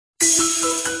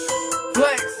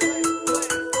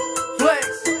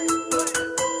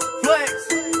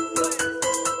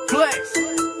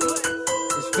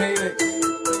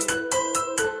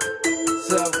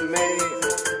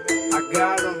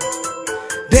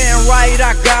Damn right,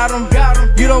 I got 'em.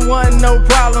 You don't want no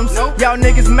problems. Y'all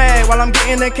niggas mad while I'm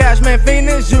getting that cash, man.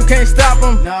 Phoenix, you can't stop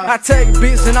 'em. I take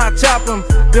beats and I chop 'em.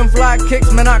 Them fly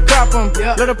kicks, man, I crop 'em.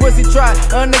 Let a pussy try.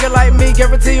 A nigga like me,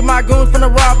 guarantee my goons finna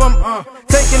rob 'em.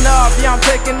 Taking off, yeah, I'm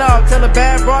taking off. Tell a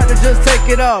bad broad to just take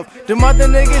it off. Them other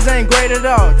niggas ain't great at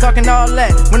all. Talking all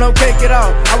that, when no cake it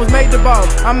off. I was made the ball,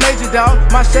 I'm major dog.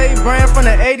 My shade brand from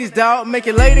the 80s, dog. Make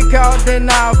your lady call, then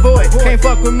I avoid. Can't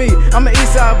fuck with me, I'm an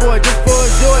east side boy, just for a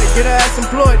joy. Get her ass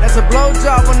employed, that's a blow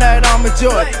job on that I'm a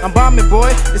joy. I'm bombing,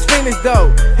 boy, it's Phoenix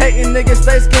though. Hating niggas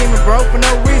stay scheming, bro, for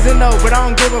no reason, no. But I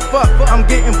don't give a fuck, I'm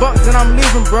getting bucks and I'm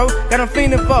leaving, bro. Got them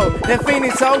fiending for that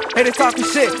Phoenix hoe. Haters talking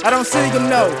shit, I don't see them,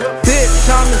 no. Bitch,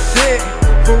 I'm the shit,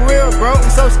 for real, bro, I'm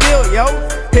so skilled, yo.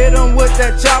 Hit 'em with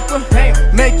that chopper,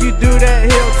 make you do that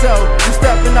heel toe. I'm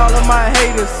stepping all of my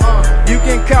haters, you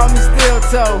can call me steel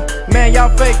toe. Man,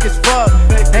 y'all fake as fuck,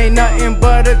 ain't nothing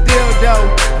but a dildo.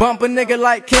 Bump a nigga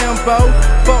like Kimbo,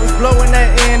 folks blowing that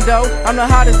endo. I'm the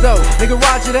hottest though, nigga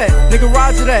roger that, nigga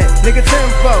roger that, nigga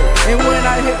tenfold. And when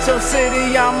I hit your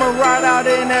city, I'ma ride out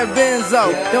in that Benzo.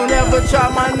 Don't ever try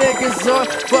my niggas or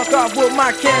fuck off with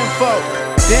my kinfolk.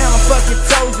 Damn, I fucking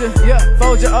told ya,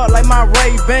 fold you up like my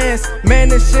Ray-Bans. Man,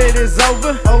 this shit is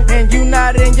over, and you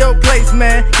not in your place,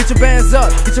 man. Get your bands up,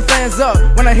 get your fans up.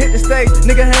 When I hit the stage,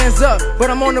 nigga, hands up. But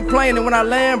I'm on the plane, and when I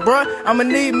land, bruh, I'ma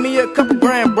need me a couple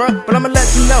grand, bruh. But I'ma let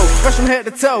you know, fresh from head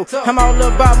to toe, I'm all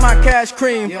about my cash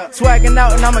cream. Swagging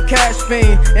out, and I'm a cash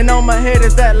fiend. And on my head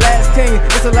is that last king,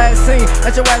 it's the last scene.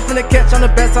 Let your ass finna catch on the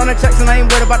best on the checks, and I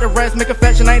ain't worried about the rest. Make a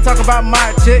fetch, and I ain't talking about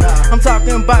my chick. I'm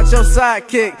talking about your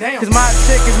sidekick, cause my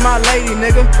chick is my lady,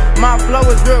 nigga. My flow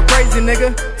is real crazy, nigga.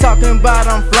 Talking about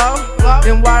I'm flow,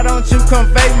 then why don't you come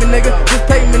fake me, nigga? Just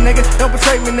pay me, nigga, don't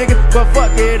betray me, nigga. But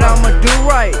fuck it, I'ma do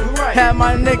right. Have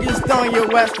my niggas on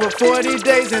your ass for 40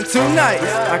 days and 2 nights.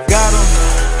 I got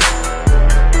 'em.